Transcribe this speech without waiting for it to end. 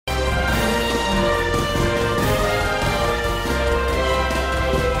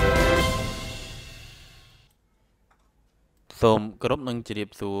សូមគោរពនឹងជម្រាប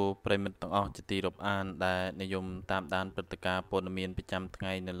សួរប្រិមិត្តទាំងអស់ជាទីរាប់អានដែលនិយមតាមដានព្រឹត្តិការណ៍ព័ត៌មានប្រចាំថ្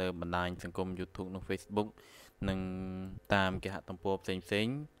ងៃនៅលើបណ្ដាញសង្គម YouTube និង Facebook និងតាមគេហទំព័រផ្សេង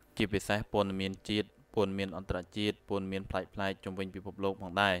ៗជាពិសេសព័ត៌មានជាតិព័ត៌មានអន្តរជាតិព័ត៌មានប្លែកៗជុំវិញពិភពលោកផ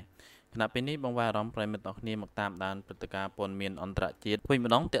ងដែរគណៈពេលនេះបងប្អូនអារម្មណ៍ប្រិមិត្តទាំងគ្នាមកតាមដានព្រឹត្តិការណ៍ព័ត៌មានអន្តរជាតិវិញ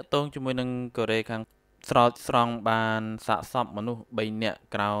ម្ដងតាក់ទងជាមួយនឹងកូរ៉េខាងស្រោចស្រង់បានសាកសពមនុស្ស3នាក់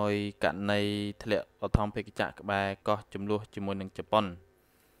ក្រោយករណីធ្លាក់ឧទ្ធម្ភាគចក្រក្បែរកោះចំនួនជាមួយនឹងជប៉ុន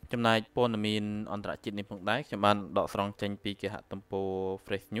ចំណែកព័ត៌មានអន្តរជាតិនេះផងដែរខ្ញុំបានដកស្រង់ចេញពីគេហទំព័រ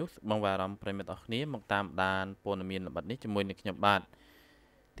Fresh News បងប្អូនអារម្មណ៍ប្រិមិត្តអស់គ្នាមកតាមដានព័ត៌មានល្បិតនេះជាមួយនឹងខ្ញុំបាទ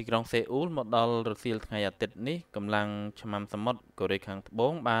ទីក្រុងសេអ៊ូលមកដល់រសៀលថ្ងៃអាទិត្យនេះកម្លាំងឆ្មាំសមុទ្រកូរ៉េខាងត្បូ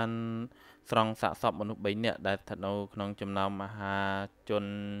ងបានស្រង់សាកសពមនុស្ស3នាក់ដែលស្ថិតនៅក្នុងចំណោមមហាជន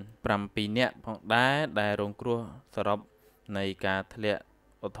7នាក់ផងដែរដែលរងគ្រោះសរុបនៃការធ្លាក់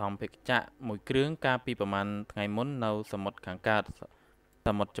ឧទ្ធម្ភាគចក្រមួយគ្រឿងកាលពីប្រមាណថ្ងៃមុននៅសមុទ្រខាងកើតស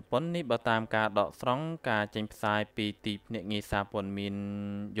មុទ្រជប៉ុននេះបើតាមការដកស្រង់ការចេញផ្សាយពីទីភ្នាក់ងារសារព័ត៌មាន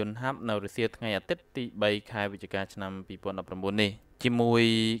យន្តហ័ព្ទនៅរសៀលថ្ងៃអាទិត្យទី3ខែវិច្ឆិកាឆ្នាំ2019នេះជាមួយ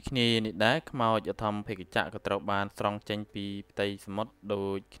គ្នានេះដែរខ្មោចឧទ្ធម្ភាគចក្រក៏ត្រូវបានស្រង់ចេញពីផ្ទៃសមុទ្រដូ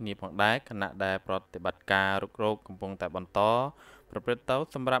ចគ្នាផងដែរខណៈដែលប្រតិបត្តិការរុករកកំពុងតែបន្តប្រព្រឹត្តទៅ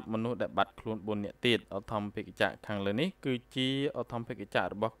សម្រាប់មនុស្សដែលបាត់ខ្លួន4នាក់ទៀតឧទ្ធម្ភាគចក្រខាងលើនេះគឺជាឧទ្ធម្ភាគចក្រ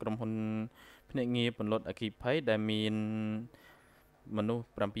របស់ក្រុមហ៊ុនភ្នាក់ងារពន្លត់អគ្គិភ័យដែលមានមនុស្ស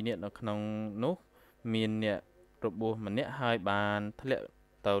7នាក់នៅក្នុងនោះមានអ្នករបួសម្នាក់ហើយបានធ្លាក់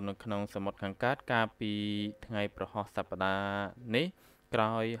ទៅនៅក្នុងសមុទ្រខាងកើតកាលពីថ្ងៃប្រហោះសប្តាហ៍នេះក្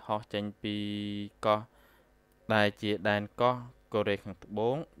រោយហោះចេញពីកោះដែលជាដែនកោះកូរ៉េខាងត្បូ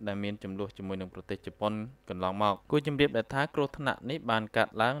ងដែលមានចំនួនជាមួយនឹងប្រទេសជប៉ុនកន្លងមកគួរជម្រាបដែរថាគ្រោះថ្នាក់នេះបានកើត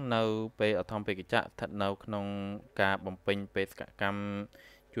ឡើងនៅពេលឧទ្ធម្ភាគចក្រស្ថិតនៅក្នុងការបំពេញបេសកកម្ម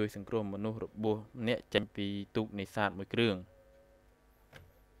ជួយសង្គ្រោះមនុស្សរបួសម្នាក់ចេញពីទូកនេសាទមួយគ្រឿង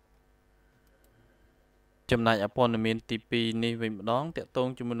ចំណែកព័ត៌មានទី2នេះវិញម្ដងតាក់ទង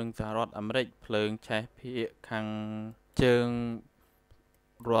ជាមួយនឹងសហរដ្ឋអាមេរិកភ្លើងឆេះភាគខាងជើង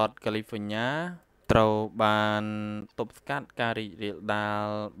រដ្ឋកាលីហ្វ័រញ៉ាត្រូវបានទប់ស្កាត់ការរីករាលដាល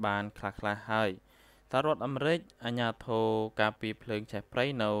បានខ្លះៗហើយសហរដ្ឋអាមេរិកអាជ្ញាធរការពារភ្លើងឆេះព្រៃ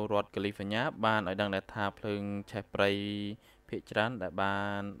នៅរដ្ឋកាលីហ្វ័រញ៉ាបានឲ្យដឹងថាភ្លើងឆេះព្រៃភាគច្រើនដែលបា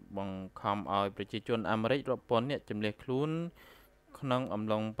នបង្ខំឲ្យប្រជាជនអាមេរិករាប់ពាន់នាក់ជម្លៀសខ្លួនក្នុងអំ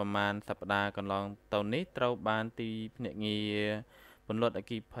ឡុងប្រមាណសប្តាហ៍កន្លងទៅនេះត្រូវបានទីភ្នាក់ងារពន្លត់អគ្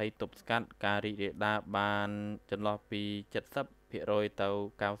គិភ័យទប់ស្កាត់ការរីករាលដាលបានចន្លោះពី70%ទៅ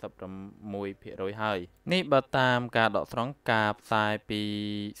96%ហើយនេះបើតាមការដកស្រង់ការផ្សាយពី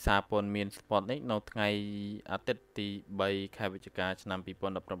សារព័ត៌មាន Sputnik នៅថ្ងៃអាទិត្យទី3ខែវិច្ឆិកាឆ្នាំ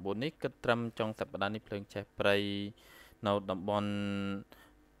2019នេះគិតត្រឹមចុងសប្តាហ៍នេះភ្លើងឆេះព្រៃនៅតំបន់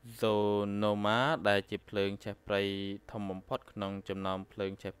Sonoma ដែលជាភ្លើងឆេះព្រៃធំបំផុតក្នុងចំណោមភ្លើ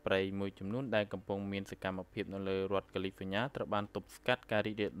ងឆេះព្រៃមួយចំនួនដែលកំពុងមានសកម្មភាពនៅលើរដ្ឋកាលីហ្វ័រញ៉ាត្រូវបានទប់ស្កាត់ការ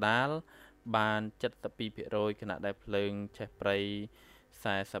រីករាលដាលបាន72%ខណៈដែលភ្លើងឆេះព្រៃ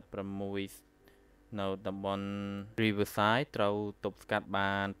46នៅតំបន់ Riverside ត្រូវទប់ស្កាត់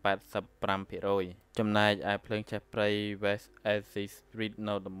បាន85%ចំណែកឯភ្លើងឆេះព្រៃ West Essex Street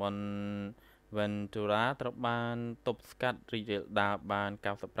នៅតំបន់Ventura ត្រូវបានទប់ស្កាត់រីករាលដាលបាន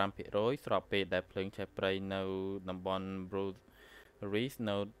95%ស្របពេលដែលភ្លើងឆេះព្រៃនៅតំបន់ Bruce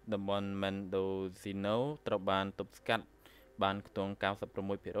នៅតំបន់ Mendocino ត្រូវបានទប់ស្កាត់បានខ្ទង់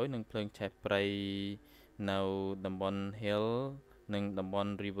96%និងភ្លើងឆេះព្រៃនៅតំបន់ Hill និងតំប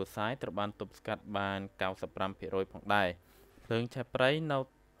ន់ Riverside ត្រូវបានទប់ស្កាត់បាន95%ផងដែរភ្លើងឆេះព្រៃនៅ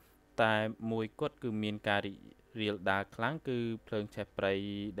តែមួយគត់គឺមានការរាលដាលខ្លាំងគឺភ្លើងឆេះព្រៃ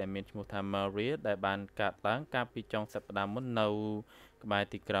ដែលមានឈ្មោះថា Maria ដែលបានកើតឡើងកាលពីចុងសប្តាហ៍មុននៅក្បែរ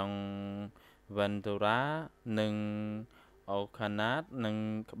ទីក្រុង Ventura និង Oakland និង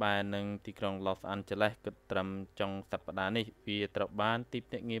ក្បែរនឹងទីក្រុង Los Angeles គិតត្រឹមចុងសប្តាហ៍នេះវាត្រូវបានទី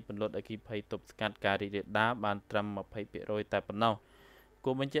ភ្នាក់ងារពន្លត់អគ្គិភ័យទប់ស្កាត់ការរីករាលដាលបានត្រឹម20%តែប៉ុណ្ណោះ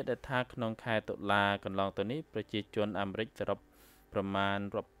គួរបញ្ជាក់ថាក្នុងខែតុលាកន្លងទៅនេះប្រជាជនអាមេរិកសរុបប្រមាណ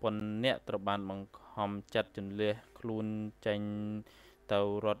រាប់ពាន់នាក់ត្រូវបានបង្ខំចាត់ជន្លៀសខ្លួនចេញទៅ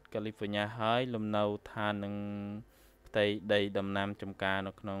រដ្ឋកាលីហ្វ័រញ៉ាហើយលំនៅឋាននិងផ្ទៃដីដំណាំចម្ការ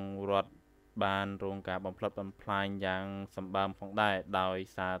នៅក្នុងរដ្ឋបានរងការបំផ្លិចបំផ្លាញយ៉ាងសម្បើមផងដែរដោយ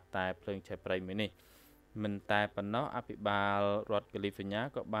សារតែភ្លើងឆេះព្រៃមួយនេះមិនតែប៉ុណ្ណោះអភិបាលរដ្ឋកាលីហ្វ័រញ៉ា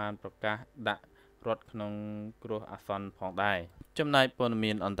ក៏បានប្រកាសដាក់រដ្ឋក្នុងគ្រោះអាសន្នផងដែរចំណែកព័ត៌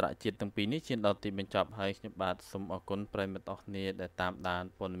មានអន្តរជាតិទាំងពីរនេះឈានដល់ទីបញ្ចប់ហើយខ្ញុំបាទសូមអរគុណប្រិយមិត្តអស់គ្នាដែលតាមដាន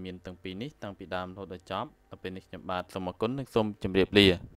ព័ត៌មានទាំងពីរនេះតាំងពីដើមរហូតដល់ចប់ដល់ពេលនេះខ្ញុំបាទសូមអរគុណនិងសូមជម្រាបលា